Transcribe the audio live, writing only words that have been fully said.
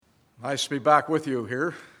Nice to be back with you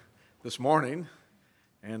here this morning,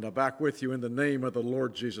 and back with you in the name of the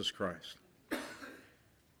Lord Jesus Christ.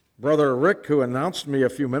 Brother Rick, who announced me a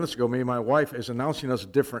few minutes ago, me and my wife, is announcing us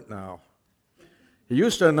different now. He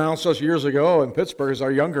used to announce us years ago in Pittsburgh as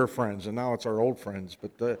our younger friends, and now it's our old friends.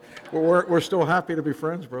 But we're still happy to be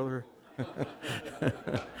friends, brother.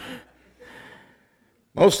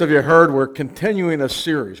 Most of you heard we're continuing a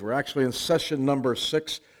series. We're actually in session number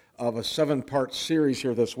 6 of a 7-part series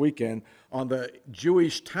here this weekend on the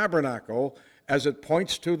Jewish tabernacle as it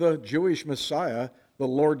points to the Jewish Messiah, the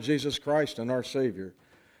Lord Jesus Christ and our Savior.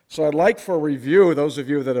 So I'd like for review, those of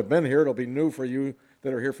you that have been here, it'll be new for you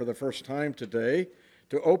that are here for the first time today,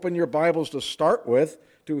 to open your Bibles to start with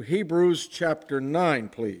to Hebrews chapter 9,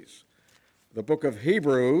 please. The book of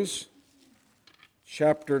Hebrews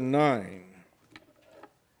chapter 9.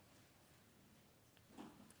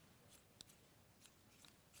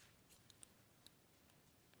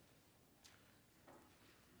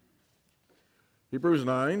 Hebrews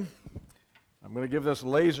 9. I'm going to give this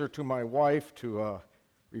laser to my wife to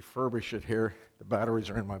refurbish it here. The batteries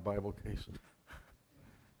are in my Bible case.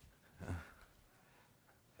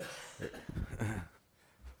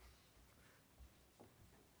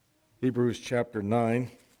 Hebrews chapter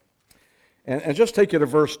 9. And just take you to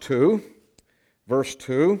verse 2. Verse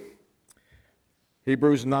 2.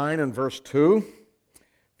 Hebrews 9 and verse 2.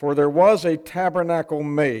 For there was a tabernacle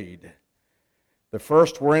made, the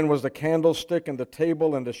first wherein was the candlestick and the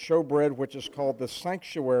table and the showbread, which is called the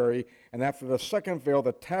sanctuary, and after the second veil,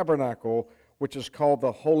 the tabernacle, which is called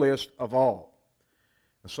the holiest of all.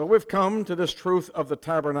 And so we've come to this truth of the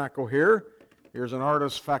tabernacle here. Here's an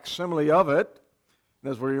artist's facsimile of it.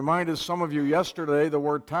 And as we reminded some of you yesterday, the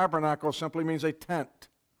word tabernacle simply means a tent.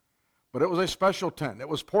 But it was a special tent. It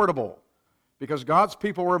was portable, because God's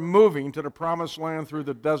people were moving to the promised land through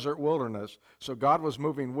the desert wilderness, so God was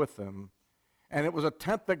moving with them. And it was a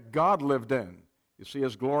tent that God lived in. You see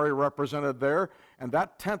His glory represented there. And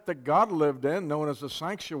that tent that God lived in, known as the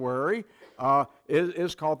sanctuary,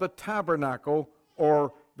 is called the tabernacle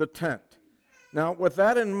or the tent. Now, with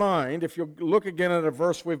that in mind, if you look again at a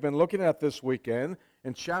verse we've been looking at this weekend,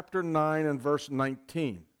 in chapter 9 and verse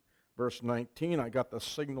 19. Verse 19, I got the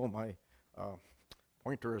signal. My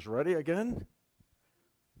pointer is ready again.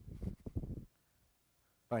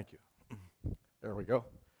 Thank you. There we go.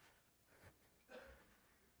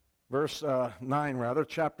 Verse 9, rather,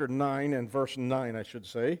 chapter 9 and verse 9, I should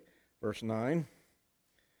say. Verse 9.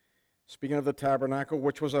 Speaking of the tabernacle,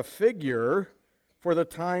 which was a figure for the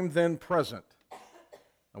time then present.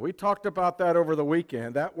 Now, we talked about that over the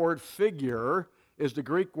weekend. That word figure is the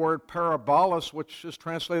Greek word parabolos, which is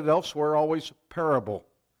translated elsewhere always parable.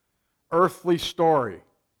 Earthly story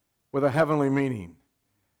with a heavenly meaning.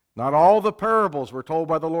 Not all the parables were told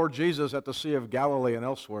by the Lord Jesus at the Sea of Galilee and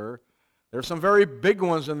elsewhere. There's some very big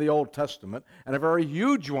ones in the Old Testament, and a very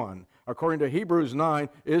huge one, according to Hebrews 9,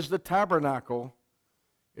 is the tabernacle.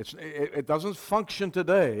 It doesn't function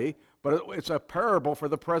today, but it's a parable for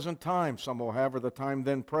the present time, some will have, or the time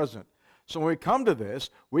then present. So when we come to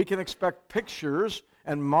this, we can expect pictures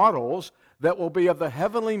and models that will be of the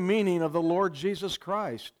heavenly meaning of the Lord Jesus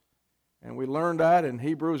Christ. And we learned that in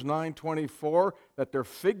Hebrews 9:24, that they're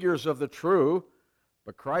figures of the true,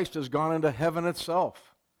 but Christ has gone into heaven itself.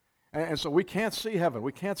 And so we can't see heaven.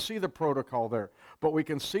 We can't see the protocol there. But we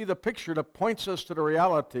can see the picture that points us to the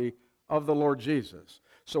reality of the Lord Jesus.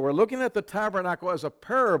 So we're looking at the tabernacle as a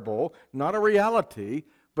parable, not a reality,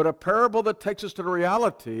 but a parable that takes us to the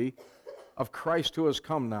reality of Christ who has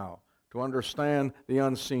come now, to understand the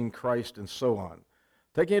unseen Christ and so on.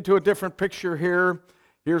 Taking it to a different picture here.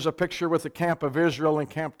 Here's a picture with the camp of Israel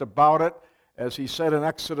encamped about it. As he said in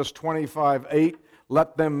Exodus 25:8,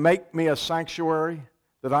 let them make me a sanctuary,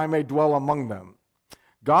 that I may dwell among them.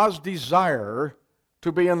 God's desire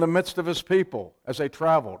to be in the midst of His people as they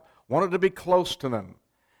traveled, wanted to be close to them.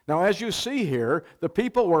 Now, as you see here, the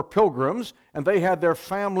people were pilgrims, and they had their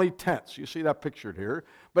family tents. You see that pictured here.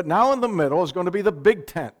 But now in the middle is going to be the big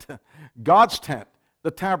tent, God's tent,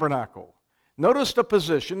 the tabernacle. Notice the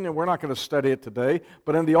position, and we're not going to study it today,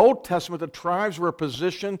 but in the Old Testament, the tribes were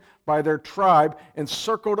positioned by their tribe,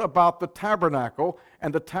 encircled about the tabernacle,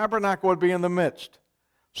 and the tabernacle would be in the midst.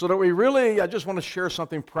 So that I just want to share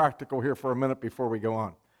something practical here for a minute before we go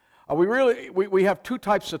on. We have two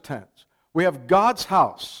types of tents. We have God's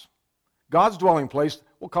house, God's dwelling place,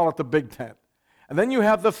 we'll call it the big tent. And then you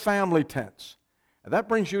have the family tents. And that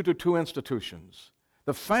brings you to two institutions.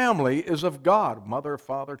 The family is of God, mother,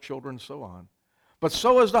 father, children, so on. But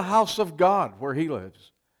so is the house of God where He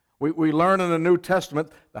lives. We learn in the New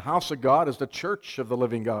Testament the house of God is the church of the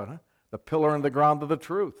living God, the pillar and the ground of the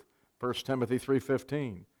truth. 1 Timothy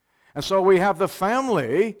 3:15. And so we have the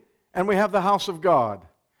family and we have the house of God.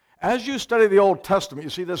 As you study the Old Testament, you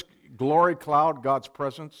see this glory cloud, God's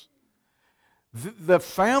presence? The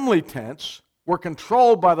family tents were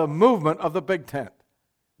controlled by the movement of the big tent.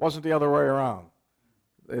 It wasn't the other way around.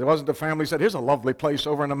 It wasn't the family said, here's a lovely place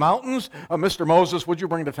over in the mountains. Mr. Moses, would you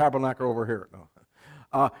bring the tabernacle over here? No.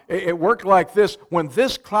 It worked like this. When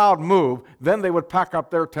this cloud moved, then they would pack up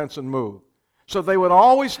their tents and move. So they would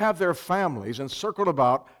always have their families encircled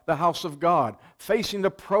about the house of God, facing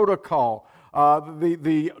the protocol,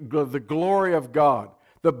 the glory of God.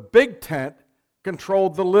 The big tent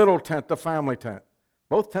controlled the little tent, the family tent.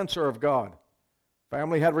 Both tents are of God.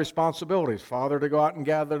 Family had responsibilities. Father to go out and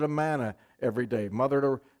gather the manna every day. Mother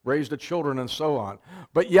to raise the children and so on.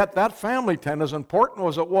 But yet that family tent, as important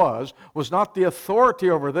as it was not the authority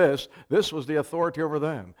over this. This was the authority over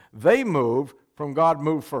them. They moved from God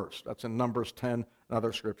moved first. That's in Numbers 10 and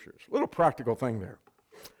other scriptures. A little practical thing there.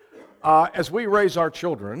 As we raise our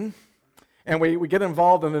children and we get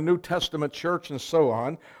involved in the New Testament church and so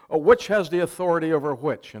on, which has the authority over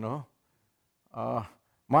which,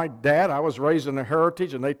 My dad, I was raised in a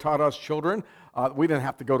heritage, and they taught us children. We didn't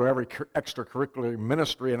have to go to every extracurricular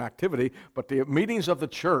ministry and activity, but the meetings of the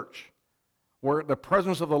church, where the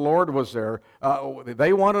presence of the Lord was there,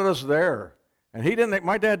 they wanted us there. And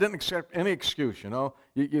my dad didn't accept any excuse,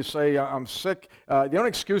 You say, I'm sick. The only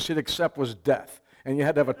excuse he'd accept was death, and you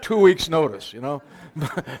had to have a 2 weeks notice,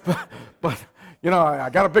 but I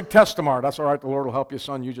got a big test tomorrow. That's all right. The Lord will help you,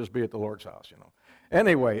 son. You just be at the Lord's house,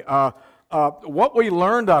 Anyway, what we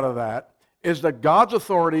learned out of that is that God's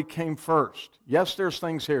authority came first. Yes, there's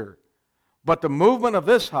things here. But the movement of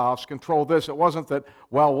this house controlled this. It wasn't that,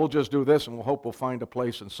 we'll just do this and we'll hope we'll find a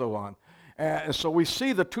place and so on. And so we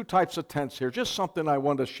see the two types of tents here. Just something I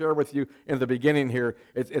wanted to share with you in the beginning here.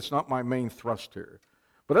 It's not my main thrust here.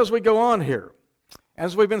 But as we go on here,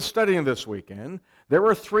 as we've been studying this weekend, there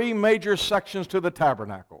were three major sections to the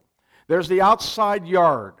tabernacle. There's the outside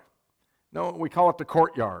yard. No, we call it the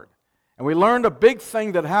courtyard. And we learned a big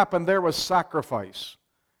thing that happened there was sacrifice.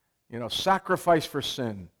 Sacrifice for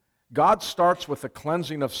sin. God starts with the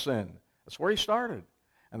cleansing of sin. That's where he started.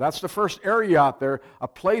 And that's the first area out there, a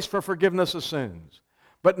place for forgiveness of sins.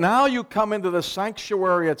 But now you come into the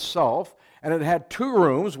sanctuary itself, and it had two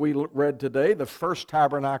rooms we read today. The first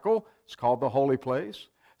tabernacle, it's called the holy place.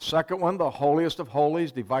 Second one, the holiest of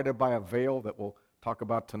holies, divided by a veil that we'll talk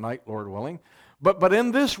about tonight, Lord willing. But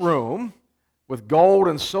in this room, with gold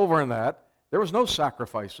and silver in that, there was no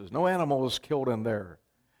sacrifices. No animal was killed in there.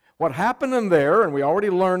 What happened in there, and we already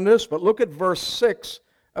learned this, but look at verse 6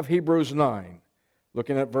 of Hebrews 9.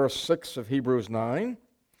 Looking at verse 6 of Hebrews 9.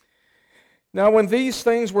 Now when these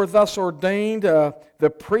things were thus ordained,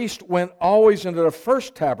 the priest went always into the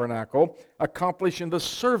first tabernacle, accomplishing the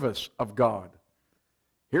service of God.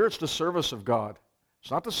 Here it's the service of God.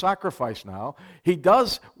 It's not the sacrifice now. He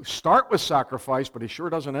does start with sacrifice, but he sure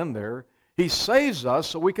doesn't end there. He saves us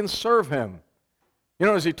so we can serve him.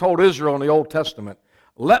 As he told Israel in the Old Testament,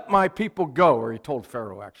 let my people go, or he told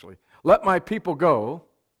Pharaoh actually, let my people go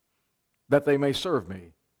that they may serve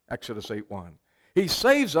me. Exodus 8:1. He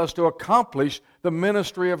saves us to accomplish the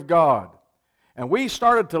ministry of God. And we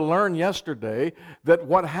started to learn yesterday that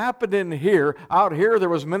what happened out here, there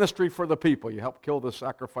was ministry for the people. You help kill the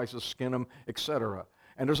sacrifices, skin them, etc.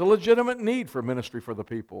 And there's a legitimate need for ministry for the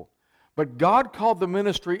people. But God called the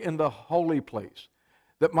ministry in the holy place,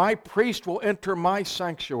 that my priest will enter my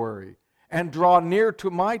sanctuary and draw near to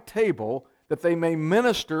my table, that they may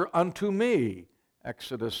minister unto me.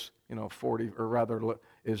 Exodus 40, or rather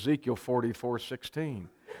Ezekiel 44:16.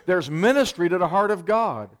 There's ministry to the heart of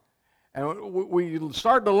God. And we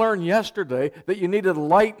started to learn yesterday that you needed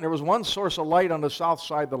light, and there was one source of light on the south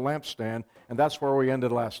side of the lampstand, and that's where we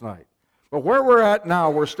ended last night. But where we're at now,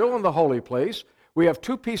 we're still in the holy place. We have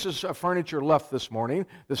two pieces of furniture left this morning.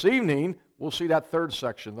 This evening, we'll see that third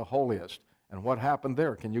section, the holiest. And what happened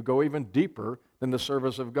there? Can you go even deeper than the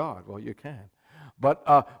service of God? Well, you can.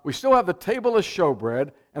 But we still have the table of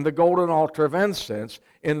showbread and the golden altar of incense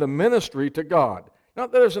in the ministry to God. Now,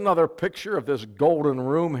 there's another picture of this golden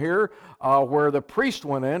room here where the priest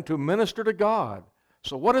went in to minister to God.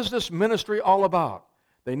 So what is this ministry all about?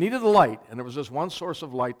 They needed light, and there was this one source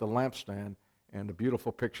of light, the lampstand, and the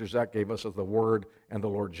beautiful pictures that gave us of the Word and the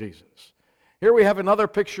Lord Jesus. Here we have another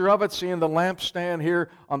picture of it, seeing the lampstand here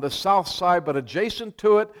on the south side, but adjacent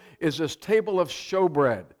to it is this table of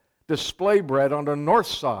showbread, display bread on the north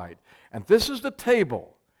side. And this is the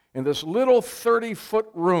table in this little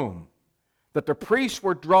 30-foot room that the priests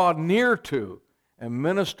were drawn near to and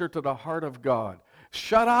minister to the heart of God.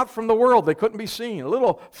 shut out from the world. They couldn't be seen. A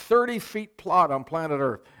little 30-feet plot on planet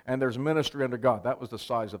Earth, and there's ministry under God. That was the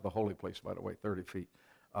size of the holy place, by the way, 30 feet.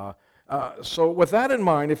 So with that in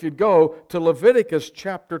mind, if you'd go to Leviticus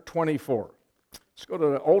chapter 24. Let's go to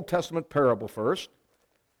the Old Testament parable first,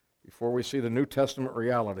 before we see the New Testament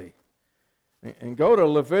reality. And go to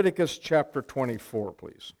Leviticus chapter 24,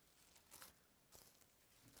 please.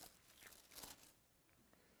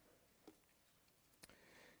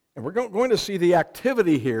 And we're going to see the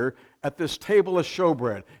activity here at this table of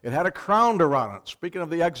showbread. It had a crown around it, speaking of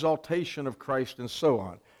the exaltation of Christ and so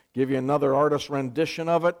on. Give you another artist's rendition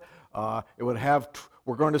of it. It would have,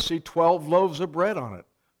 we're going to see 12 loaves of bread on it.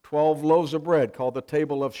 12 loaves of bread, called the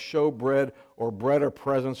table of showbread, or bread of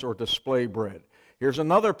presence, or display bread. Here's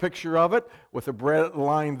another picture of it with the bread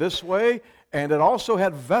lying this way, and it also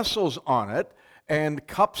had vessels on it, and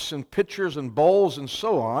cups and pitchers and bowls and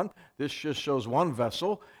so on. This just shows one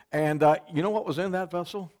vessel. And you know what was in that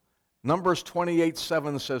vessel? Numbers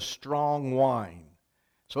 28:7 says strong wine.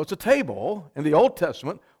 So it's a table in the Old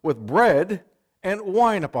Testament with bread and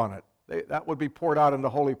wine upon it. That would be poured out in the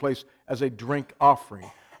holy place as a drink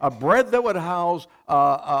offering. A bread that would house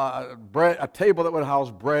a table that would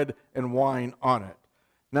house bread and wine on it.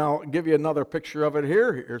 Now, I'll give you another picture of it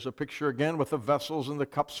here. Here's a picture again with the vessels and the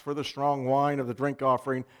cups for the strong wine of the drink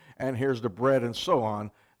offering, and here's the bread and so on.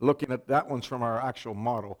 Looking at that one's from our actual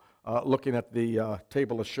model. Looking at the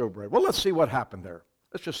table of showbread. Well, let's see what happened there.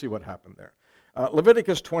 Let's just see what happened there.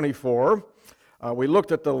 Leviticus 24. We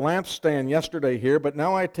looked at the lampstand yesterday here, but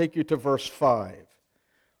now I take you to verse 5.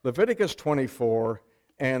 Leviticus 24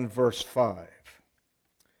 and verse 5.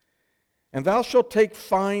 And thou shalt take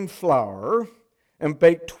fine flour, and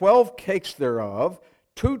bake 12 cakes thereof.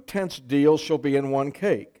 2 tenths deal shall be in 1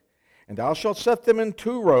 cake. And thou shalt set them in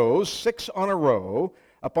 2 rows, 6 on a row,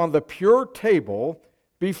 upon the pure table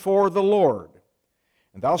before the Lord.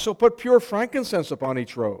 And thou shalt put pure frankincense upon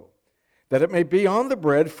each row, that it may be on the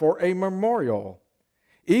bread for a memorial,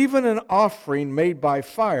 even an offering made by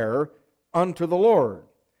fire unto the Lord.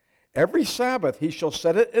 Every Sabbath he shall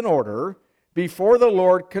set it in order before the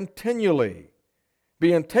Lord continually,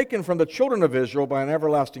 being taken from the children of Israel by an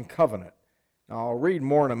everlasting covenant. Now, I'll read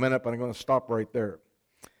more in a minute, but I'm going to stop right there.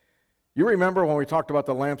 You remember when we talked about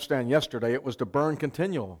the lampstand yesterday, it was to burn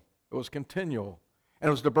continual. It was continual. And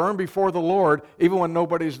it was to burn before the Lord even when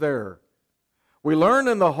nobody's there. We learn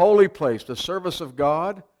in the holy place, the service of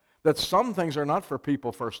God, that some things are not for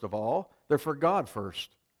people first of all. They're for God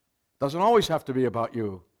first. Doesn't always have to be about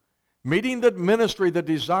you. Meeting the ministry, the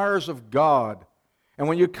desires of God. And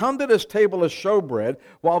when you come to this table of showbread,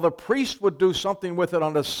 while the priest would do something with it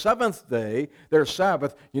on the 7th day, their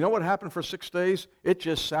Sabbath, you know what happened for 6 days? It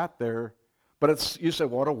just sat there. But you say,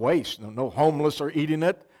 what a waste. No homeless are eating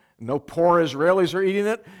it. No poor Israelis are eating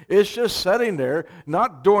it. It's just sitting there,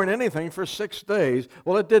 not doing anything for 6 days.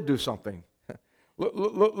 Well, it did do something.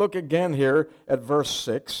 Look again here at verse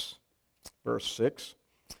 6. Verse 6.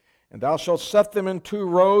 And thou shalt set them in 2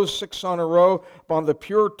 rows, 6 on a row, upon the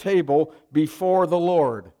pure table before the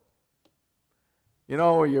Lord. You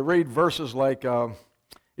know, you read verses like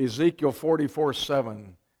Ezekiel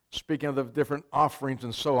 44:7, speaking of the different offerings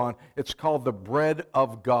and so on. It's called the bread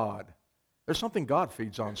of God. There's something God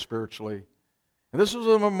feeds on spiritually. And this is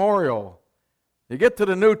a memorial. You get to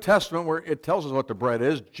the New Testament where it tells us what the bread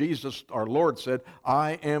is. Jesus, our Lord, said,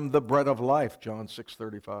 I am the bread of life, John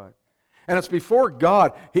 6:35. And it's before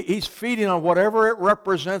God. He's feeding on whatever it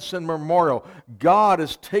represents in memorial. God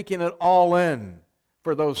is taking it all in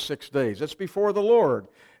for those 6 days. It's before the Lord.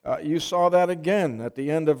 You saw that again at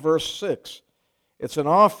the end of verse 6. It's an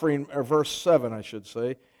offering, or verse 7, I should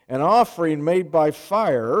say, an offering made by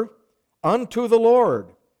fire unto the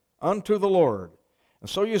Lord. Unto the Lord. And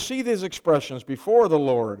so you see these expressions, before the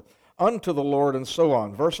Lord, unto the Lord, and so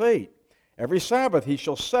on. Verse 8, every Sabbath he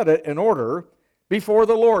shall set it in order before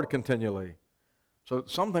the Lord continually. So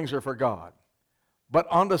some things are for God. But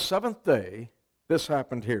on the 7th day, this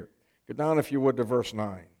happened here. Go down, if you would, to verse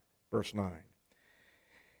 9. Verse 9.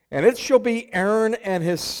 And it shall be Aaron and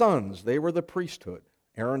his sons. They were the priesthood.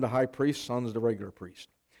 Aaron the high priest, sons the regular priest.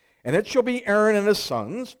 And it shall be Aaron and his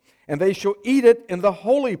sons, and they shall eat it in the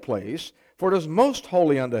holy place, for it is most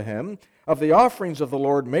holy unto him, of the offerings of the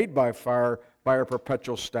Lord made by fire by a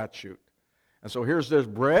perpetual statute. And so here's this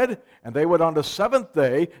bread, and they would, on the 7th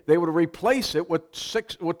day, they would replace it with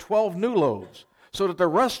 12 new loaves, so that the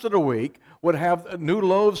rest of the week would have new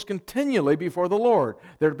loaves continually before the Lord.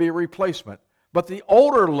 There'd be a replacement. But the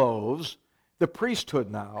older loaves, the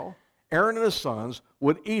priesthood now, Aaron and his sons,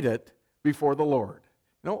 would eat it before the Lord.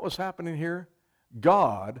 You know what was happening here?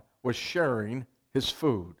 God was sharing his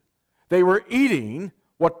food. They were eating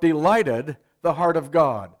what delighted the heart of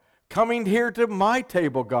God. Coming here to my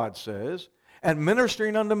table, God says, and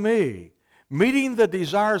ministering unto me, meeting the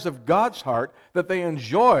desires of God's heart that they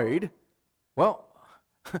enjoyed, well,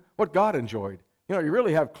 what God enjoyed. You know, you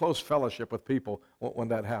really have close fellowship with people when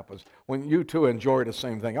that happens, when you two enjoy the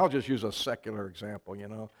same thing. I'll just use a secular example, you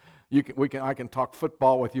know. I can talk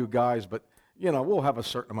football with you guys, but, you know, we'll have a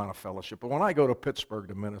certain amount of fellowship. But when I go to Pittsburgh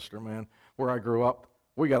to minister, man, where I grew up,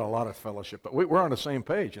 we got a lot of fellowship. But we're on the same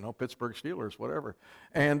page, you know, Pittsburgh Steelers, whatever.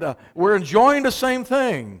 And we're enjoying the same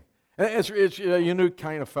thing. It's a unique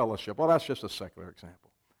kind of fellowship. Well, that's just a secular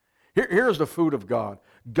example. Here's the food of God.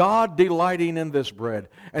 God delighting in this bread.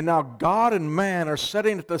 And now God and man are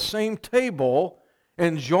sitting at the same table,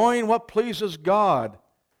 enjoying what pleases God.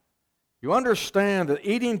 You understand that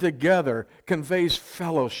eating together conveys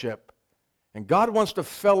fellowship. And God wants the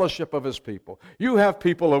fellowship of his people. You have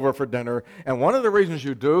people over for dinner, and one of the reasons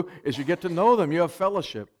you do is you get to know them. You have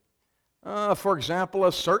fellowship. For example,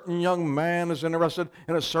 a certain young man is interested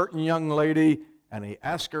in a certain young lady, and he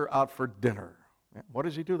asks her out for dinner. What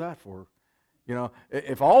does he do that for? You know,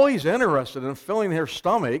 if all he's interested in filling her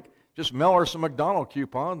stomach, just mail her some McDonald's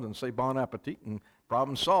coupons and say bon appetit and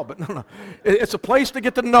problem solved. But no. It's a place to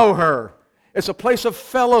get to know her. It's a place of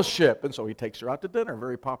fellowship. And so he takes her out to dinner, a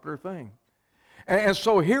very popular thing. And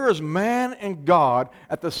so here is man and God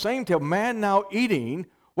at the same table, man now eating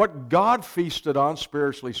what God feasted on,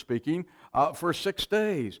 spiritually speaking, for 6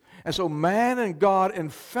 days. And so man and God in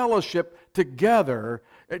fellowship together,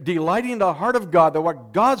 delighting the heart of God, that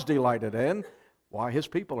what God's delighted in, why his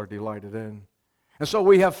people are delighted in. And so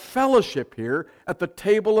we have fellowship here at the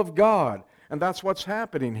table of God. And that's what's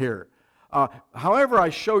happening here. However, I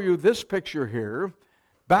show you this picture here.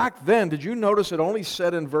 Back then, did you notice it only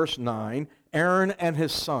said in verse 9, Aaron and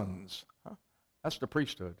his sons? That's the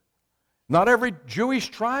priesthood. Not every Jewish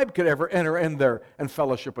tribe could ever enter in there and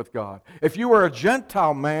fellowship with God. If you were a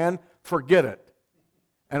Gentile man, forget it.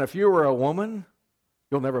 And if you were a woman,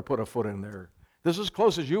 you'll never put a foot in there. This is as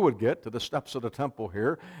close as you would get to the steps of the temple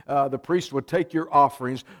here. The priest would take your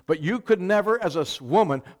offerings, but you could never, as a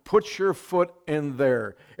woman, put your foot in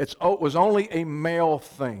there. It was only a male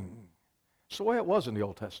thing. It's the way it was in the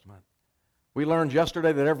Old Testament. We learned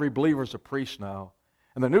yesterday that every believer is a priest now.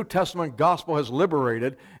 And the New Testament gospel has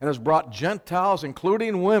liberated and has brought Gentiles,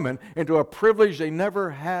 including women, into a privilege they never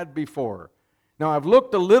had before. Now, I've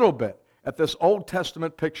looked a little bit at this Old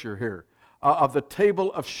Testament picture here of the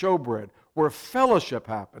table of showbread, where fellowship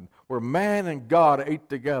happened, where man and God ate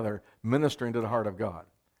together, ministering to the heart of God.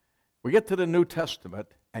 We get to the New Testament,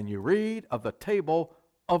 and you read of the table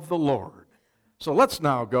of the Lord. So let's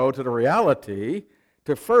now go to the reality,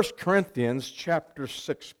 to 1 Corinthians chapter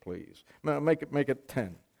 6, please. Make it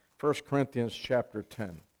 10. 1 Corinthians chapter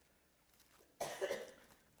 10.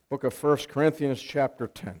 Book of 1 Corinthians chapter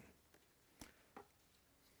 10.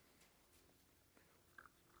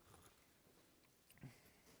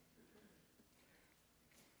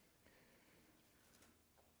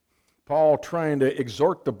 Paul trying to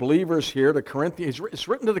exhort the believers here, the Corinthians. It's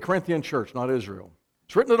written to the Corinthian church, not Israel.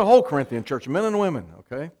 It's written to the whole Corinthian church, men and women,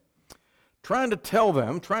 okay? Trying to tell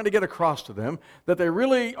them, trying to get across to them, that they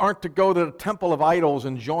really aren't to go to the temple of idols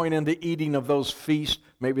and join in the eating of those feasts.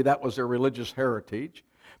 Maybe that was their religious heritage.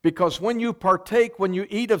 Because when you partake, when you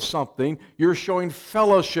eat of something, you're showing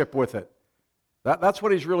fellowship with it. That's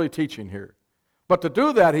what he's really teaching here. But to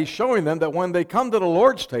do that, he's showing them that when they come to the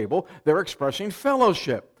Lord's table, they're expressing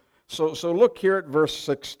fellowship. So look here at verse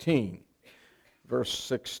 16. Verse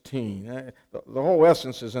 16. The whole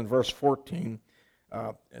essence is in verse 14.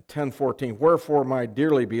 10:14. Wherefore, my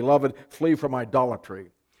dearly beloved, flee from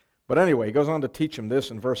idolatry. But anyway, he goes on to teach him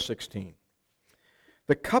this in verse 16.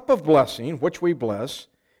 The cup of blessing, which we bless,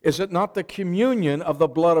 is it not the communion of the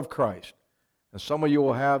blood of Christ? And some of you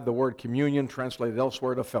will have the word communion translated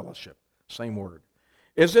elsewhere to fellowship. Same word.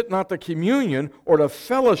 Is it not the communion or the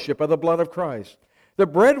fellowship of the blood of Christ? The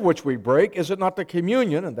bread which we break, is it not the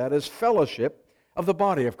communion, and that is fellowship, of the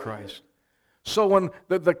body of Christ? So when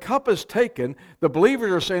the cup is taken, the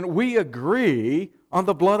believers are saying, we agree on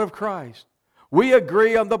the blood of Christ. We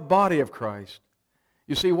agree on the body of Christ.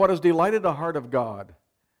 You see, what has delighted the heart of God?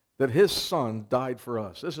 That his Son died for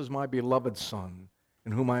us. This is my beloved Son,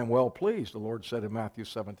 in whom I am well pleased, the Lord said in Matthew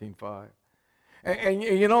 17:5. And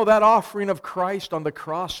you know that offering of Christ on the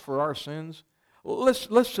cross for our sins?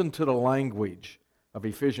 Listen to the language of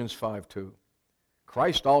Ephesians 5:2.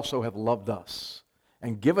 Christ also hath loved us,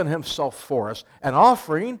 and given himself for us, an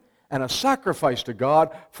offering and a sacrifice to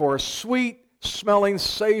God for a sweet-smelling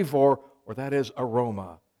savor, or that is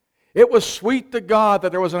aroma. It was sweet to God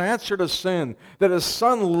that there was an answer to sin, that His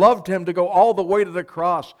Son loved Him to go all the way to the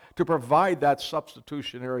cross to provide that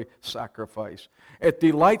substitutionary sacrifice. It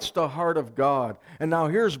delights the heart of God. And now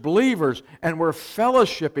here's believers, and we're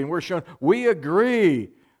fellowshipping. We're showing we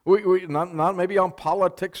agree. We not maybe on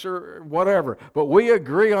politics or whatever, but we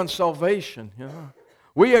agree on salvation. You know?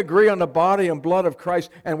 We agree on the body and blood of Christ,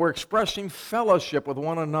 and we're expressing fellowship with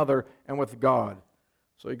one another and with God.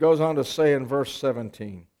 So he goes on to say in verse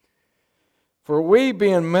 17, "For we,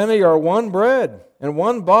 being many, are one bread and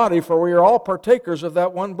one body, for we are all partakers of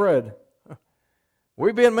that one bread."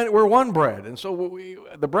 We being many, we're one bread. And so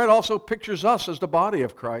the bread also pictures us as the body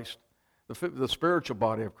of Christ, the spiritual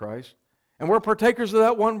body of Christ. And we're partakers of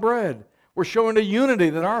that one bread. We're showing the unity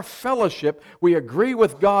that our fellowship, we agree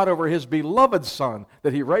with God over His beloved Son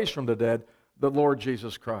that He raised from the dead, the Lord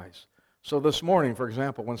Jesus Christ. So this morning, for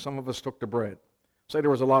example, when some of us took the bread, say there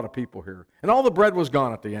was a lot of people here, and all the bread was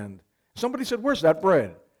gone at the end. Somebody said, "Where's that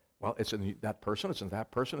bread?" Well, it's in that person, it's in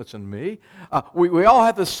that person, it's in me. We all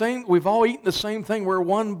have the same, we've all eaten the same thing. We're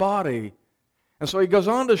one body. And so he goes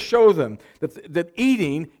on to show them that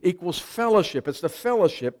eating equals fellowship. It's the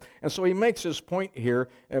fellowship. And so he makes his point here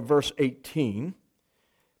in verse 18.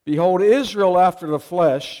 "Behold, Israel after the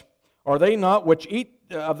flesh, are they not which eat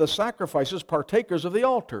of the sacrifices partakers of the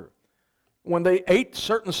altar?" When they ate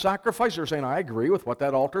certain sacrifices, they're saying, "I agree with what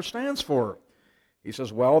that altar stands for." He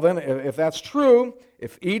says, well then, if that's true,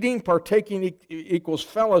 if eating, partaking equals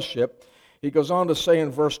fellowship, he goes on to say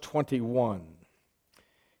in verse 21,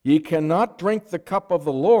 "Ye cannot drink the cup of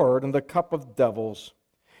the Lord and the cup of devils.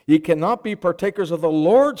 Ye cannot be partakers of the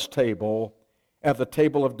Lord's table at the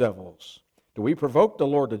table of devils. Do we provoke the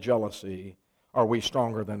Lord to jealousy? Are we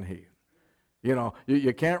stronger than He?" You know,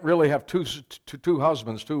 you can't really have two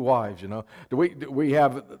husbands, two wives, you know. We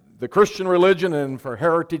have the Christian religion, and for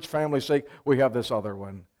heritage family's sake, we have this other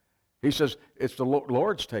one. He says it's the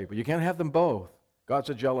Lord's table. You can't have them both.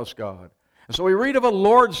 God's a jealous God. And so we read of a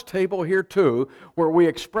Lord's table here too, where we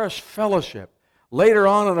express fellowship. Later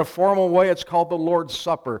on in a formal way, it's called the Lord's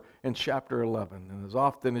Supper in chapter 11. And as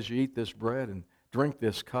often as you eat this bread and drink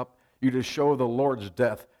this cup, you just show the Lord's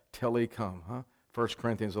death till He come. 1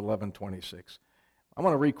 Corinthians 11:26. I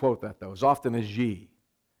want to re-quote that though. As often as ye.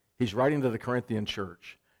 He's writing to the Corinthian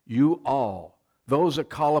church. You all, those that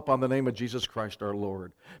call upon the name of Jesus Christ our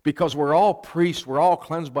Lord. Because we're all priests, we're all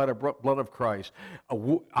cleansed by the blood of Christ.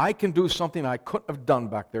 I can do something I couldn't have done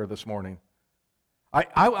back there this morning.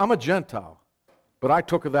 I'm a Gentile, but I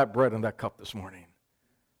took of that bread and that cup this morning.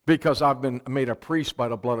 Because I've been made a priest by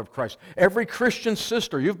the blood of Christ. Every Christian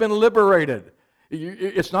sister, you've been liberated.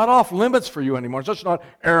 It's not off limits for you anymore. It's just not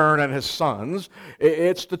Aaron and his sons.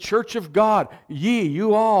 It's the church of God. Ye,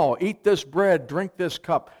 you all, eat this bread, drink this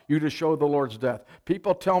cup, you to show the Lord's death.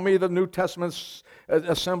 People tell me the New Testament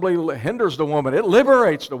assembly hinders the woman. It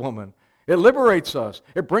liberates the woman. It liberates us.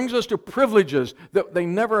 It brings us to privileges that they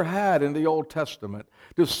never had in the Old Testament.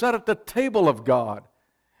 To sit at the table of God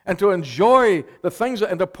and to enjoy the things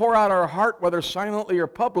and to pour out our heart, whether silently or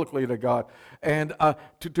publicly, to God, and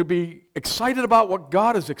to be excited about what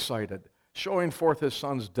God is excited, showing forth His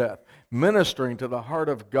Son's death, ministering to the heart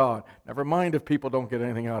of God. Never mind if people don't get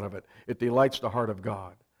anything out of it. It delights the heart of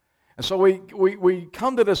God. And so we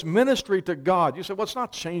come to this ministry to God. You say, well, it's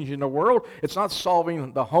not changing the world. It's not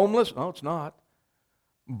solving the homeless. No, it's not.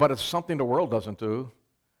 But it's something the world doesn't do.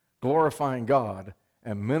 Glorifying God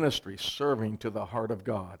and ministry, serving to the heart of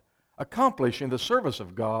God, accomplishing the service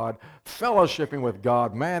of God, fellowshipping with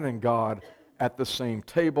God, man and God, at the same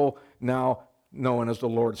table, now known as the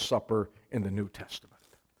Lord's Supper in the New Testament.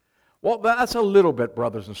 Well, that's a little bit,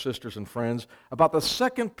 brothers and sisters and friends, about the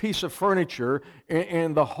second piece of furniture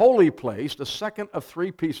in the holy place, the second of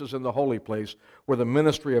three pieces in the holy place where the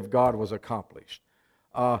ministry of God was accomplished.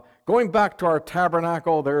 Going back to our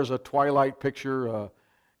tabernacle, there's a twilight picture,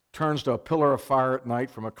 turns to a pillar of fire at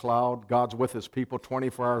night from a cloud. God's with His people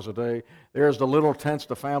 24 hours a day. There's the little tents,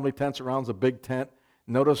 the family tents around the big tent.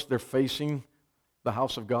 Notice they're facing the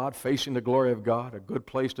house of God, facing the glory of God. A good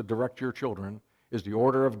place to direct your children is the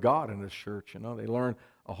order of God in this church. You know, they learn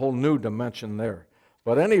a whole new dimension there.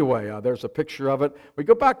 But anyway, there's a picture of it. We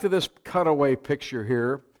go back to this cutaway picture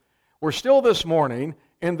here. We're still this morning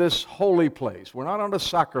in this holy place. We're not on the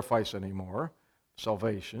sacrifice anymore,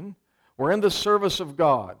 salvation. We're in the service of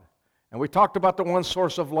God. And we talked about the one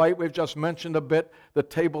source of light. We've just mentioned a bit the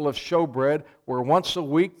table of showbread, where once a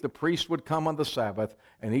week the priest would come on the Sabbath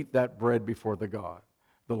and eat that bread before the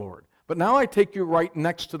Lord. But now I take you right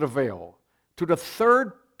next to the veil, to the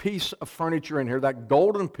third piece of furniture in here, that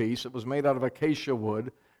golden piece. It was made out of acacia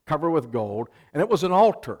wood, covered with gold, and it was an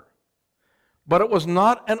altar. But it was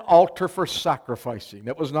not an altar for sacrificing.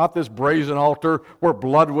 It was not this brazen altar where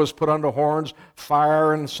blood was put on the horns,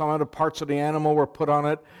 fire and some of the parts of the animal were put on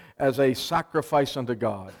it as a sacrifice unto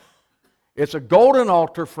God. It's a golden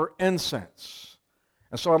altar for incense.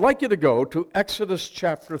 And so I'd like you to go to Exodus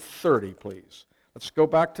chapter 30, please. Let's go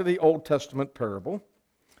back to the Old Testament parable.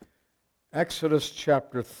 Exodus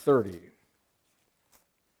chapter 30.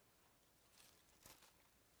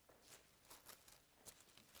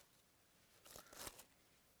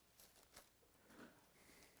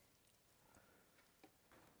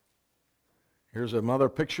 Here's another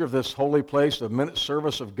picture of this holy place, the minute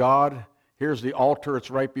service of God. Here's the altar. It's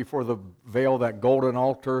right before the veil, that golden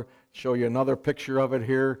altar. Show you another picture of it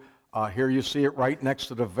here. Here you see it right next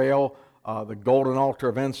to the veil, the golden altar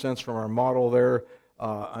of incense from our model there.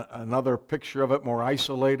 Another picture of it more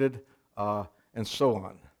isolated, and so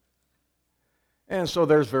on. And so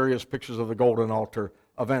there's various pictures of the golden altar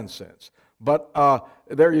of incense. But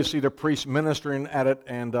there you see the priest ministering at it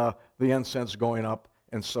and the incense going up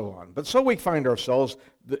and so on. But so we find ourselves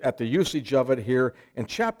at the usage of it here in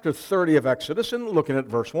chapter 30 of Exodus and looking at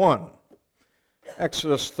verse 1.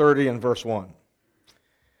 Exodus 30 and verse 1.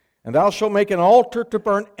 And thou shalt make an altar to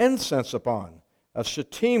burn incense upon, a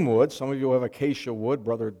shittim wood. Some of you have acacia wood.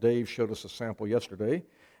 Brother Dave showed us a sample yesterday.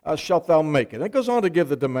 Shalt thou make it. And it goes on to give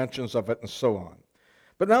the dimensions of it and so on.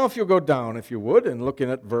 But now if you'll go down, if you would, and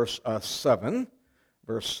looking at verse 7.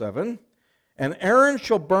 Verse 7. And Aaron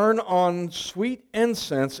shall burn on sweet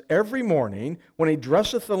incense every morning when he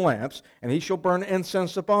dresseth the lamps, and he shall burn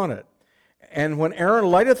incense upon it. And when Aaron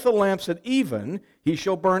lighteth the lamps at even, he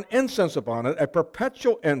shall burn incense upon it, a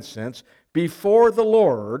perpetual incense before the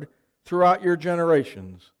Lord throughout your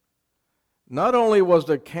generations. Not only was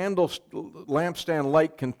the lampstand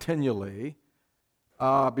light continually,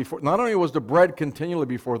 not only was the bread continually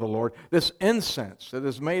before the Lord, this incense that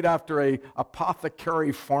is made after a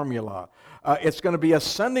apothecary formula, it's going to be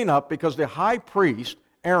ascending up because the high priest,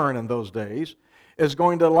 Aaron in those days, is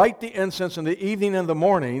going to light the incense in the evening and the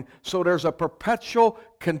morning, so there's a perpetual,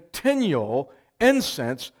 continual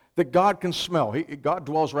incense that God can smell. God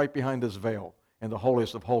dwells right behind this veil in the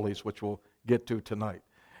holiest of holies, which we'll get to tonight.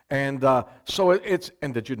 And so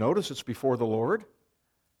and did you notice it's before the Lord?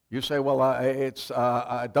 You say, well,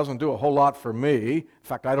 it doesn't do a whole lot for me. In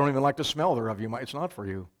fact, I don't even like the smell thereof. It's not for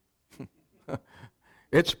you.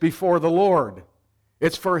 It's before the Lord.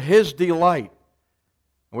 It's for His delight.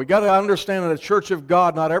 And we got to understand in the church of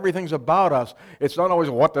God, not everything's about us. It's not always,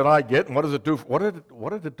 what did I get and what does it do? What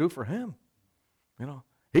did it do for Him?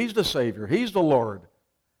 He's the Savior. He's the Lord.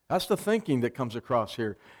 That's the thinking that comes across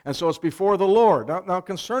here. And so it's before the Lord. Now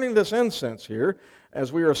concerning this incense here,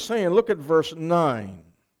 as we are saying, look at verse 9.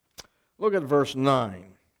 Look at verse 9.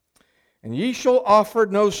 And ye shall offer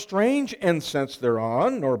no strange incense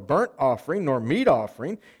thereon, nor burnt offering, nor meat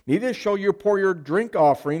offering, neither shall you pour your drink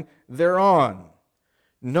offering thereon.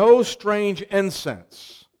 No strange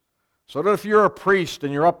incense. So that if you're a priest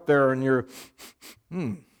and you're up there and you're,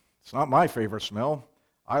 it's not my favorite smell.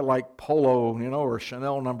 I like Polo, or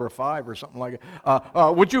Chanel No. 5 or something like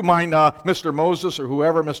it. Would you mind, Mr. Moses or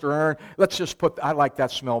whoever, Mr. Aaron? Let's just I like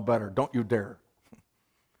that smell better. Don't you dare.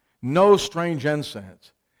 No strange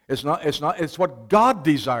incense. It's what God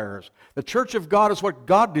desires. The church of God is what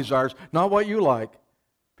God desires, not what you like.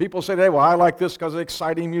 People say, well, I like this because of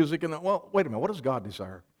exciting music. And well, wait a minute, what does God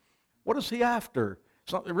desire? What is He after?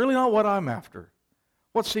 It's really not what I'm after.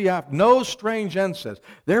 What's He after? No strange incense.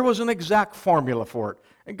 There was an exact formula for it.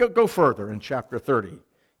 And go further in chapter 30.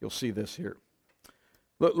 You'll see this here.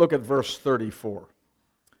 Look at verse 34.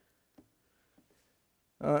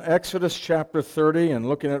 Exodus chapter 30 and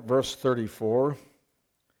looking at verse 34.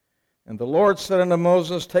 And the Lord said unto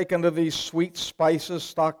Moses, take unto these sweet spices,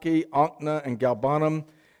 stocki, onycha, and galbanum.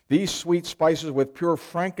 These sweet spices with pure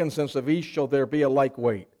frankincense of each shall there be a like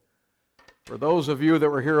weight. For those of you that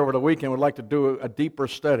were here over the weekend would like to do a deeper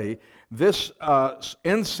study, this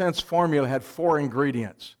incense formula had 4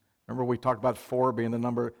 ingredients. Remember we talked about 4 being the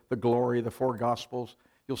number, the glory, the 4 Gospels.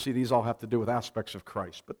 You'll see these all have to do with aspects of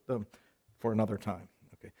Christ, but for another time.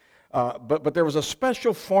 Okay. But there was a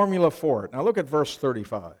special formula for it. Now look at verse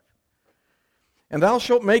 35. And thou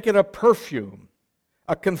shalt make it a perfume,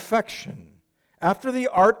 a confection, after the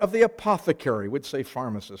art of the apothecary, we'd say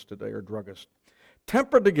pharmacist today or druggist,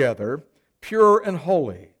 tempered together, pure and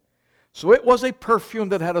holy. So it was a perfume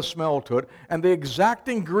that had a smell to it, and the exact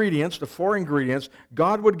ingredients, the 4 ingredients,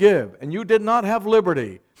 God would give. And you did not have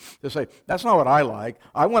liberty to say, that's not what I like.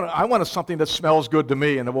 I want something that smells good to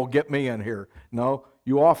me and it will get me in here. No,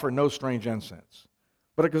 you offer no strange incense.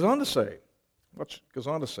 But it goes on to say,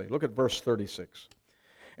 look at verse 36.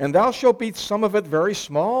 And thou shalt beat some of it very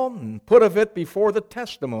small, and put of it before the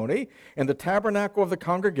testimony, in the tabernacle of the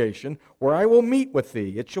congregation, where I will meet with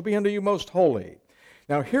thee. It shall be unto you most holy.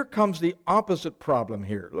 Now here comes the opposite problem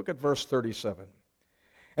here. Look at verse 37.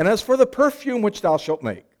 And as for the perfume which thou shalt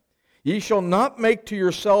make, ye shall not make to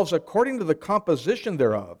yourselves according to the composition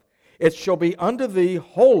thereof. It shall be unto thee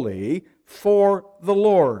holy for the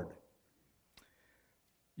Lord.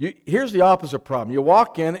 Here's the opposite problem. You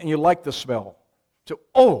walk in and you like the smell. So,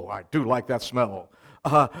 oh, I do like that smell.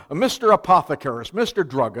 Mr. Apothecarist, Mr.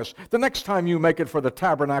 Druggist, the next time you make it for the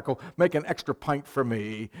tabernacle, make an extra pint for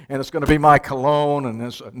me, and it's going to be my cologne. And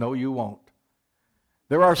this. No, you won't.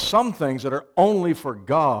 There are some things that are only for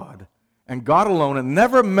God and God alone and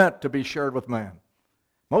never meant to be shared with man.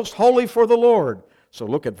 Most holy for the Lord. So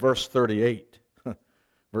look at verse 38.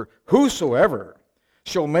 Whosoever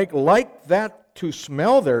shall make like that to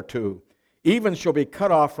smell thereto, even shall be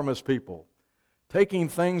cut off from his people. Taking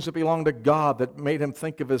things that belong to God that made him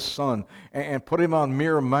think of his Son and put him on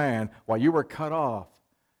mere man while you were cut off.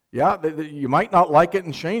 Yeah, you might not like it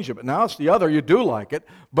and change it, but now it's the other. You do like it,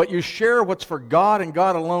 but you share what's for God and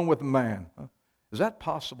God alone with man. Is that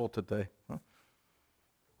possible today?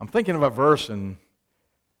 I'm thinking of a verse in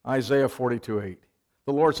Isaiah 42:8.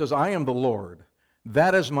 The Lord says, I am the Lord.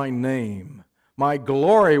 That is my name. My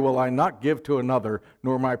glory will I not give to another,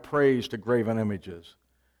 nor my praise to graven images.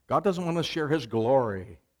 God doesn't want to share his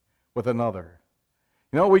glory with another.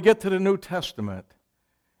 You know, we get to the New Testament,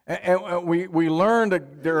 and we learn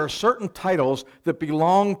that there are certain titles that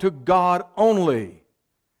belong to God only.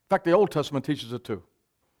 In fact, the Old Testament teaches it too.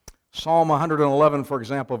 Psalm 111, for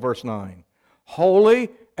example, verse 9. Holy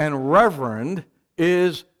and reverend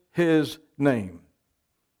is his name.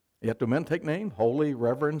 Yet do men take name? Holy,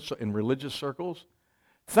 reverend, in religious circles?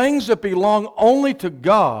 Things that belong only to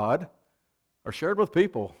God are shared with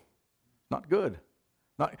people. Not good.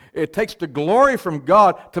 It takes the glory from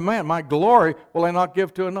God to man. My glory will I not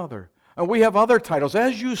give to another. And we have other titles.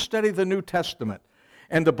 As you study the New Testament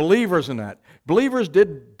and the believers in that, believers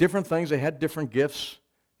did different things. They had different gifts.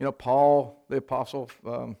 You know, Paul, the apostle,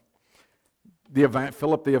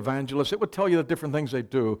 Philip the evangelist. It would tell you the different things they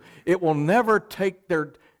do. It will never take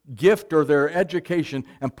their gift or their education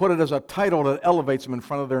and put it as a title that elevates them in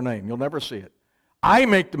front of their name. You'll never see it. I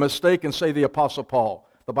make the mistake and say the Apostle Paul.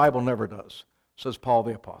 The Bible never does. It says Paul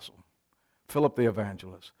the Apostle, Philip the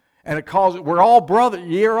Evangelist. And it calls it, we're all brother.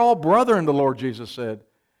 Ye are all brethren, the Lord Jesus said.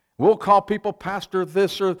 We'll call people pastor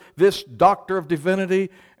this or this, doctor of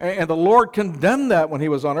divinity. And the Lord condemned that when he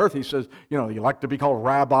was on earth. He says, you know, you like to be called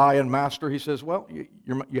rabbi and master. He says, well,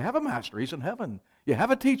 you have a master. He's in heaven. You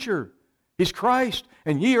have a teacher. He's Christ,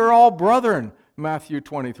 and ye are all brethren, Matthew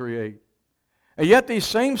 23:8. And yet these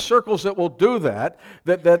same circles that will do that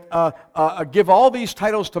give all these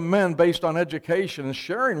titles to men based on education and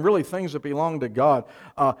sharing really things that belong to God,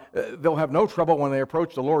 they'll have no trouble when they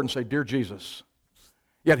approach the Lord and say, Dear Jesus.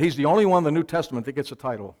 Yet he's the only one in the New Testament that gets a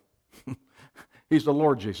title. He's the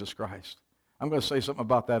Lord Jesus Christ. I'm going to say something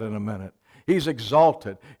about that in a minute. He's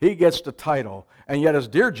exalted. He gets the title. And yet as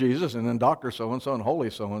dear Jesus and then Dr. So-and-so and holy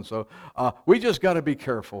so-and-so, we just got to be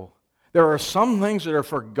careful. There are some things that are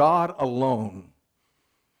for God alone.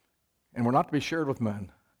 And we're not to be shared with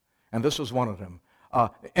men. And this is one of them.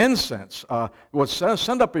 Incense was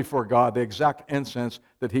sent up before God, the exact incense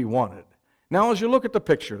that he wanted. Now as you look at the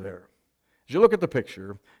picture there,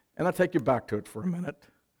 and I'll take you back to it for a minute,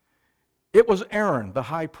 it was Aaron, the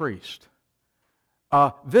high priest.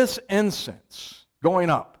 This incense going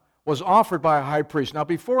up was offered by a high priest. Now,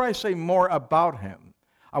 before I say more about him,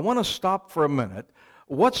 I want to stop for a minute.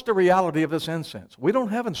 What's the reality of this incense? We don't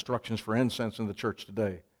have instructions for incense in the church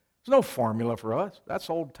today. There's no formula for us. That's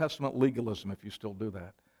Old Testament legalism if you still do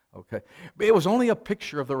that. Okay? But it was only a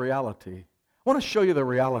picture of the reality. I want to show you the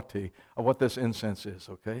reality of what this incense is,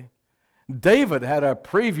 okay? David had a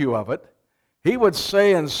preview of it. He would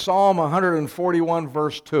say in Psalm 141,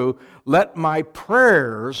 verse 2, let my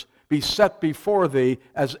prayers be set before thee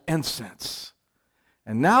as incense.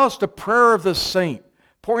 And now it's the prayer of the saint,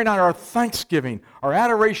 pouring out our thanksgiving, our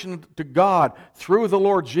adoration to God through the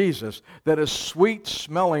Lord Jesus that is sweet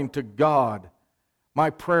smelling to God.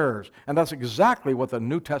 My prayers. And that's exactly what the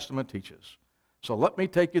New Testament teaches. So let me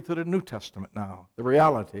take you to the New Testament now, the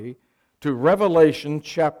reality, to Revelation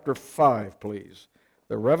chapter 5, please.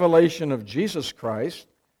 The revelation of Jesus Christ,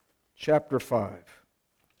 chapter 5.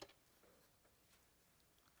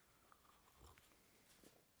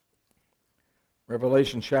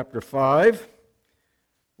 Revelation chapter 5,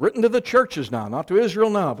 written to the churches now, not to Israel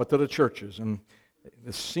now, but to the churches. And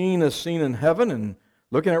the scene is seen in heaven, and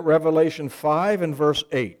looking at Revelation 5 and verse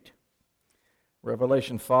 8.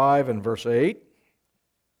 Revelation 5 and verse 8.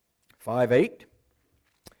 5:8.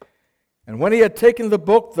 And when he had taken the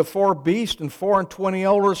book, the 4 beasts and 24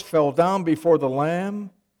 elders fell down before the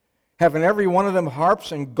Lamb, having every one of them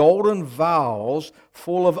harps and golden vials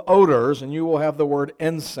full of odors, and you will have the word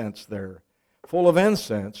incense there, full of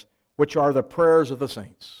incense, which are the prayers of the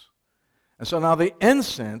saints. And so now the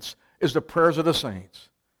incense is the prayers of the saints.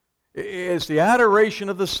 It's the adoration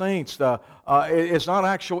of the saints. It's not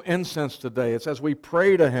actual incense today. It's as we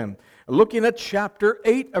pray to Him. Looking at chapter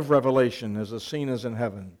 8 of Revelation as the scene is in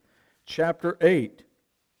heaven. Chapter 8.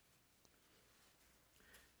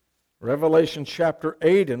 Revelation chapter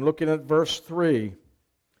 8 and looking at verse 3.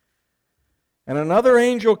 And another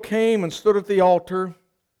angel came and stood at the altar,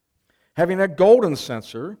 having a golden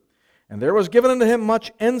censer, and there was given unto him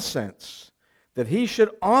much incense, that he should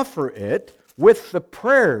offer it with the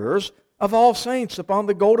prayers of all saints upon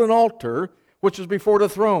the golden altar, which is before the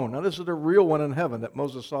throne. Now this is the real one in heaven that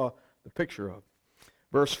Moses saw the picture of.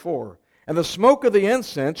 Verse 4. And the smoke of the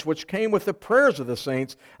incense, which came with the prayers of the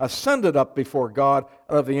saints, ascended up before God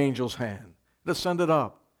out of the angel's hand. It ascended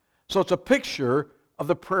up. So it's a picture of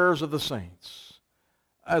the prayers of the saints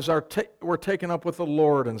as we're taken up with the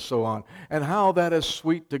Lord and so on, and how that is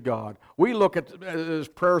sweet to God. We look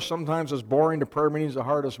at prayer sometimes as boring. The prayer meeting is the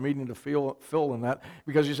hardest meeting to fill in that,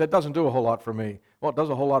 because you said it doesn't do a whole lot for me. Well, it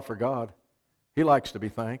does a whole lot for God. He likes to be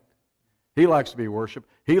thanked. He likes to be worshiped.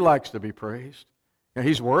 He likes to be praised. And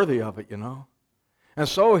He's worthy of it, you know. And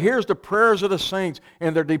so here's the prayers of the saints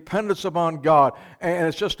and their dependence upon God. And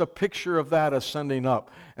it's just a picture of that ascending up.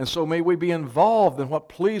 And so may we be involved in what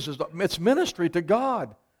pleases. It's ministry to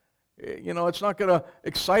God. You know, it's not going to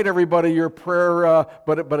excite everybody, your prayer,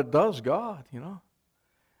 but it does God, you know.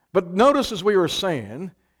 But notice, as we were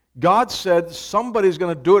saying, God said somebody's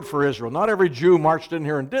going to do it for Israel. Not every Jew marched in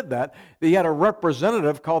here and did that. He had a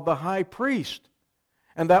representative called the high priest.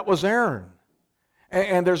 And that was Aaron.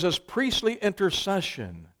 And there's this priestly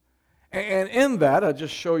intercession. And in that, I'll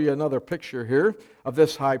just show you another picture here of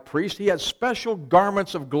this high priest. He had special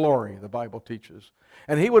garments of glory, the Bible teaches.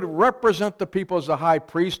 And he would represent the people as the high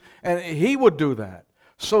priest, and he would do that.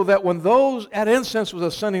 So that when that incense was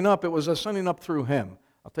ascending up, it was ascending up through him.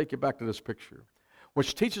 I'll take you back to this picture,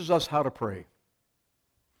 which teaches us how to pray.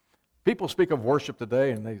 People speak of worship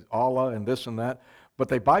today, and Allah and this and that, but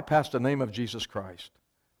they bypass the name of Jesus Christ.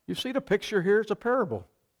 You see the picture here? It's a parable.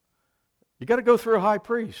 You got to go through a high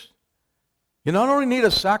priest. You not only need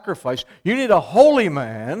a sacrifice, you need a holy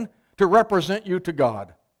man to represent you to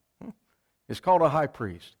God. It's called a high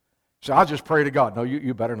priest. So I'll just pray to God. No,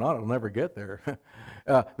 you better not. It'll never get there.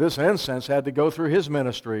 This incense had to go through his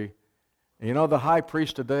ministry. And you know, the high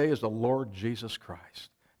priest today is the Lord Jesus Christ.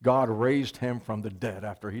 God raised him from the dead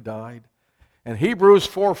after he died. And Hebrews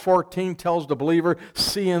 4:14 tells the believer,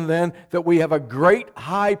 seeing then that we have a great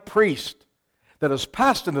high priest that has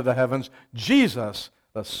passed into the heavens, Jesus,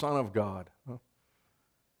 the Son of God. You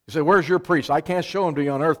say, where's your priest? I can't show him to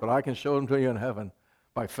you on earth, but I can show him to you in heaven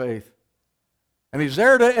by faith. And he's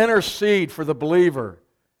there to intercede for the believer.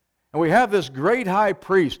 And we have this great high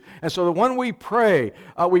priest. And so that when we pray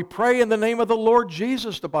in the name of the Lord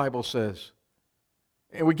Jesus, the Bible says.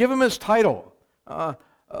 And we give him his title.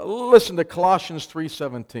 Listen to Colossians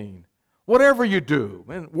 3:17. Whatever you do,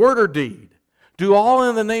 in word or deed, do all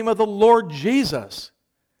in the name of the Lord Jesus,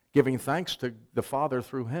 giving thanks to the Father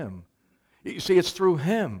through him. You see, it's through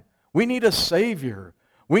him. We need a Savior.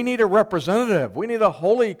 We need a representative. We need a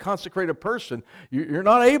holy, consecrated person. You're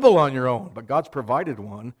not able on your own, but God's provided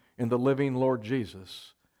one in the living Lord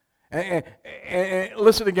Jesus. And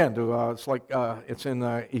listen again to it's in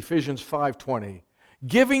Ephesians 5:20.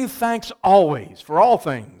 Giving thanks always for all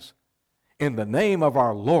things in the name of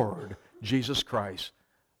our Lord Jesus Christ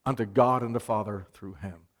unto God and the Father through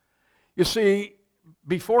him. You see,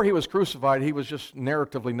 before he was crucified, he was just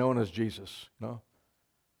narratively known as Jesus. No?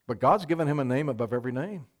 But God's given him a name above every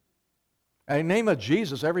name. And in the name of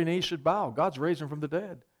Jesus, every knee should bow. God's raised him from the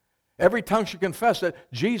dead. Every tongue should confess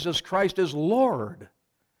that Jesus Christ is Lord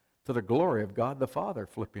to the glory of God the Father,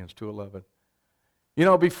 Philippians 2:11. You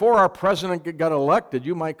know, before our president got elected,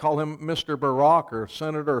 you might call him Mr. Barack or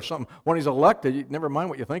senator or something. When he's elected, never mind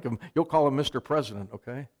what you think of him, you'll call him Mr. President,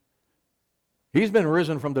 okay? He's been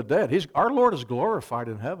risen from the dead. Our Lord is glorified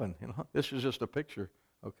in heaven. You know, this is just a picture,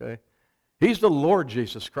 okay? He's the Lord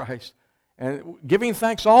Jesus Christ. And giving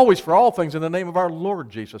thanks always for all things in the name of our Lord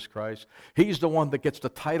Jesus Christ. He's the one that gets the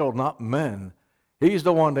title, not men. He's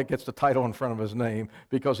the one that gets the title in front of his name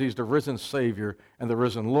because he's the risen Savior and the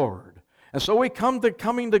risen Lord. And so we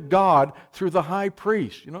coming to God through the high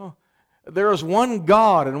priest, you know. There is one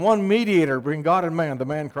God and one mediator between God and man, the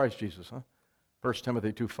man Christ Jesus. 1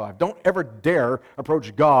 Timothy 2:5. Don't ever dare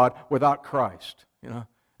approach God without Christ, you know.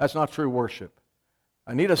 That's not true worship.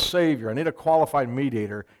 I need a Savior. I need a qualified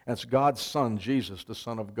mediator, and it's God's Son, Jesus, the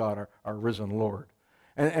Son of God, our risen Lord.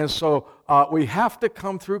 And so we have to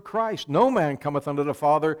come through Christ. No man cometh unto the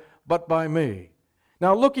Father but by me.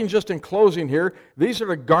 Now, looking just in closing here, these are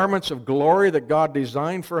the garments of glory that God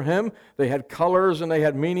designed for him. They had colors and they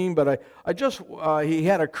had meaning, but he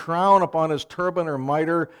had a crown upon his turban or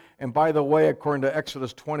mitre, and by the way, according to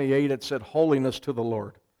Exodus 28, it said, holiness to the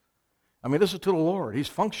Lord. I mean, this is to the Lord. He's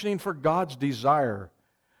functioning for God's desire.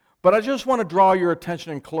 But I just want to draw your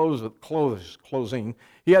attention in closing.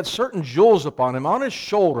 He had certain jewels upon him. On his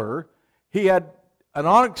shoulder, he had an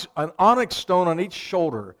onyx stone on each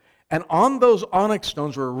shoulder. And on those onyx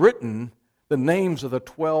stones were written the names of the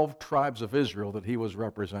 12 tribes of Israel that he was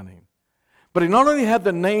representing. But he not only had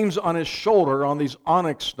the names on his shoulder on these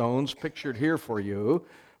onyx stones pictured here for you,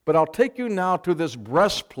 but I'll take you now to this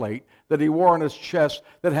breastplate that he wore on his chest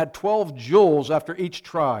that had 12 jewels after each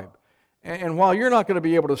tribe. And while you're not going to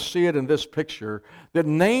be able to see it in this picture, the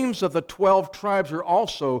names of the 12 tribes are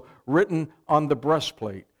also written on the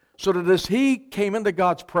breastplate. So that as he came into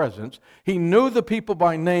God's presence, he knew the people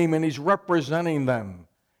by name and he's representing them.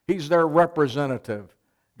 He's their representative,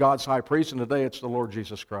 God's high priest, and today it's the Lord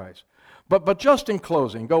Jesus Christ. But just in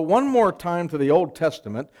closing, go one more time to the Old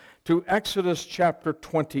Testament, to Exodus chapter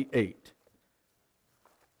 28.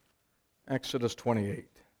 Exodus 28.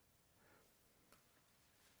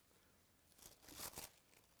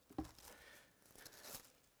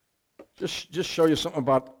 Just show you something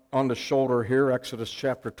about on the shoulder here, Exodus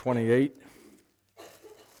chapter 28.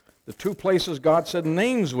 The two places God said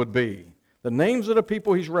names would be. The names of the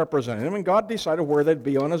people he's representing. And God decided where they'd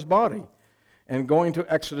be on his body. And going to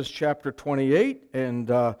Exodus chapter 28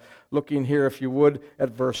 and looking here, if you would, at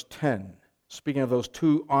verse 10. Speaking of those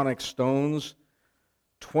two onyx stones,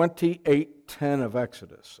 28:10 of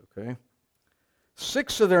Exodus, okay?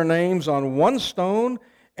 6 of their names on one stone,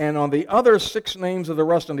 and on the other 6 names of the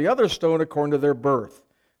rest on the other stone according to their birth.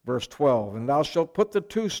 Verse 12, and thou shalt put the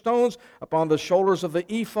 2 stones upon the shoulders of the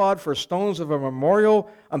ephod for stones of a memorial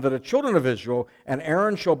unto the children of Israel, and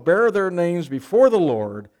Aaron shall bear their names before the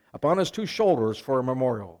Lord upon his 2 shoulders for a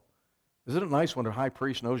memorial. Isn't it nice when a high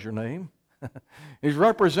priest knows your name? He's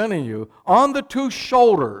representing you on the 2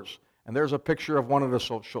 shoulders, and there's a picture of one of the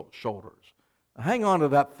shoulders. Now, hang on to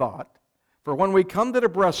that thought, for when we come to the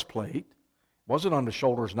breastplate, it wasn't on the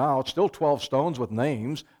shoulders now. It's still 12 stones with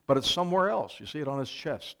names, but it's somewhere else. You see it on his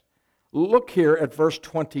chest. Look here at verse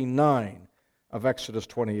 29 of Exodus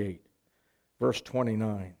 28. Verse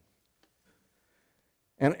 29.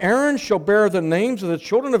 And Aaron shall bear the names of the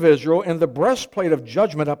children of Israel in the breastplate of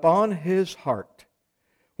judgment upon his heart,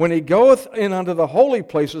 when he goeth in unto the holy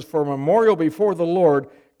places for a memorial before the Lord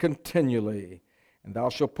continually. And thou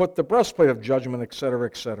shalt put the breastplate of judgment, etc.,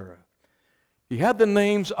 etc. He had the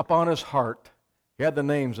names upon his heart. He had the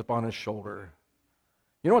names upon his shoulder.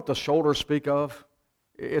 You know what the shoulders speak of?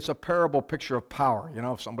 It's a parable picture of power. You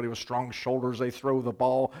know, if somebody with strong shoulders, they throw the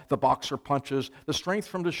ball, the boxer punches. The strength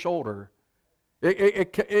from the shoulder.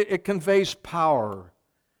 It conveys power.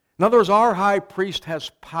 In other words, our high priest has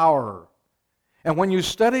power. And when you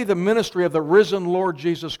study the ministry of the risen Lord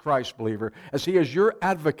Jesus Christ, believer, as he is your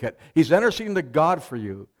advocate, he's interceding to God for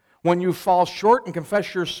you. When you fall short and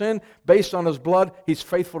confess your sin based on his blood, he's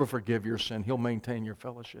faithful to forgive your sin. He'll maintain your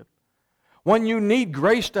fellowship. When you need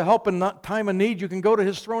grace to help in time of need, you can go to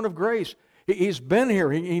his throne of grace. He's been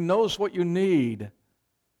here. He knows what you need.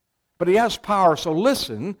 But he has power. So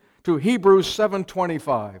listen to Hebrews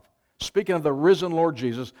 7:25. Speaking of the risen Lord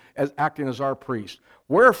Jesus as acting as our priest.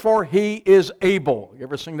 Wherefore he is able. You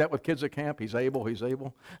ever sing that with kids at camp? He's able, he's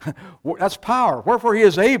able. That's power. Wherefore he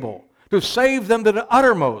is able to save them to the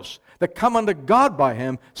uttermost, that come unto God by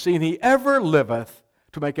him, seeing he ever liveth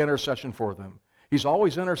to make intercession for them. He's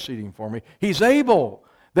always interceding for me. He's able.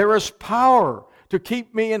 There is power to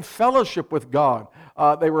keep me in fellowship with God.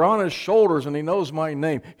 They were on his shoulders, and he knows my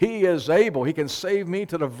name. He is able. He can save me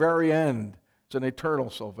to the very end. It's an eternal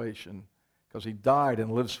salvation, because he died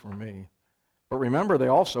and lives for me. But remember, they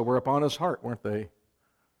also were upon his heart, weren't they?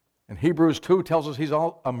 And Hebrews 2 tells us he's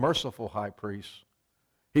a merciful high priest.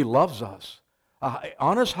 He loves us.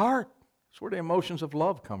 On his heart. That's where the emotions of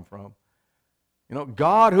love come from. You know,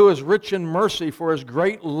 God who is rich in mercy for his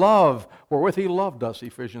great love, wherewith he loved us,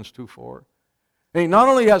 Ephesians 2:4. And he not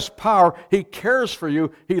only has power, he cares for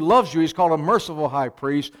you. He loves you. He's called a merciful high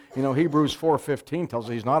priest. You know, Hebrews 4:15 tells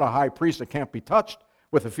us he's not a high priest that can't be touched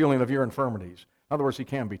with the feeling of your infirmities. In other words, he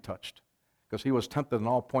can be touched, because he was tempted in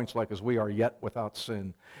all points like as we are, yet without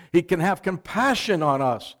sin. He can have compassion on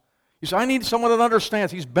us. You say, I need someone that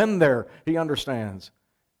understands. He's been there. He understands.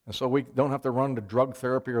 And so we don't have to run to drug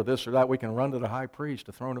therapy or this or that. We can run to the high priest,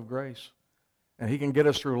 the throne of grace. And he can get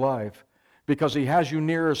us through life because he has you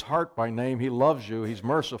near his heart by name. He loves you. He's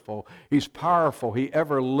merciful. He's powerful. He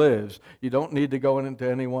ever lives. You don't need to go into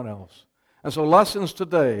anyone else. And so lessons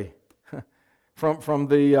today from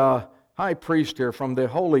the high priest here, from the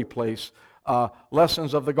holy place,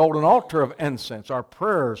 lessons of the golden altar of incense, our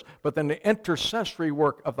prayers, but then the intercessory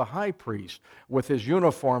work of the high priest with his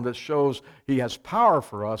uniform that shows he has power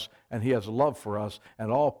for us and he has love for us,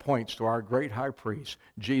 and all points to our great high priest,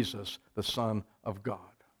 Jesus, the Son of God.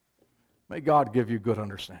 May God give you good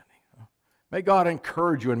understanding. May God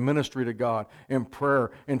encourage you in ministry to God, in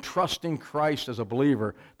prayer, in trusting Christ as a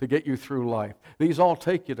believer to get you through life. These all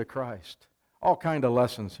take you to Christ. All kind of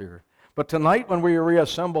lessons here. But tonight when we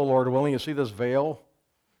reassemble, Lord willing, you see this veil?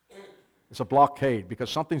 It's a blockade because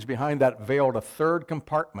something's behind that veil, the third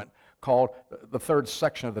compartment called, the third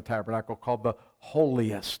section of the tabernacle called the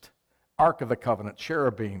holiest. Ark of the Covenant,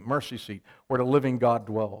 cherubim, mercy seat, where the living God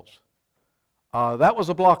dwells. That was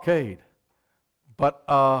a blockade. But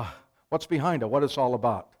what's behind it? What it's all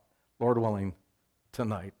about? Lord willing,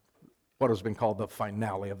 tonight, what has been called the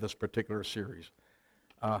finale of this particular series.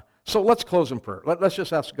 So let's close in prayer. Let's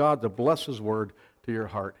just ask God to bless his word to your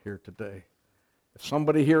heart here today. If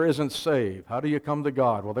somebody here isn't saved, how do you come to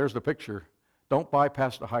God? Well, there's the picture. Don't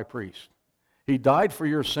bypass the high priest. He died for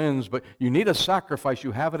your sins, but you need a sacrifice.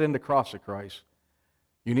 You have it in the cross of Christ.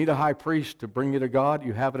 You need a high priest to bring you to God.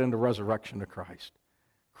 You have it in the resurrection of Christ.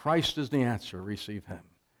 Christ is the answer. Receive him.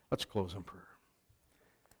 Let's close in prayer.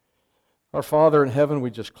 Our Father in heaven,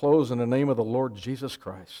 we just close in the name of the Lord Jesus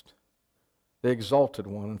Christ, the exalted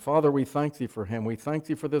one. And Father, we thank thee for him. We thank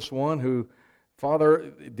thee for this one who,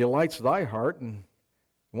 Father, delights thy heart and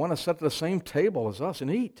want to sit at the same table as us and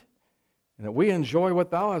eat. And that we enjoy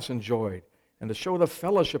what thou hast enjoyed. And to show the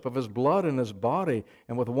fellowship of his blood and his body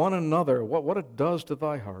and with one another, what it does to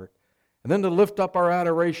thy heart. And then to lift up our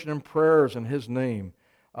adoration and prayers in his name.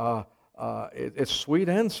 It's sweet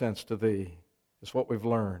incense to thee, is what we've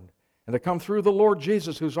learned. And to come through the Lord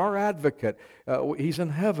Jesus, who's our advocate. He's in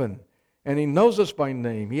heaven. And he knows us by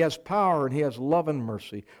name. He has power and he has love and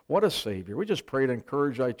mercy. What a Savior. We just pray to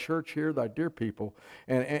encourage thy church here, thy dear people.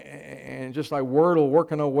 And just thy word will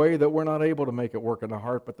work in a way that we're not able to make it work in the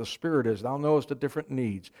heart, but the Spirit is. Thou knowest the different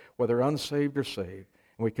needs, whether unsaved or saved.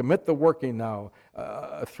 And we commit the working now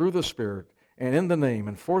through the Spirit and in the name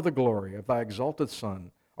and for the glory of thy exalted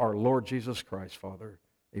Son, our Lord Jesus Christ, Father.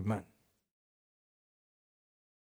 Amen.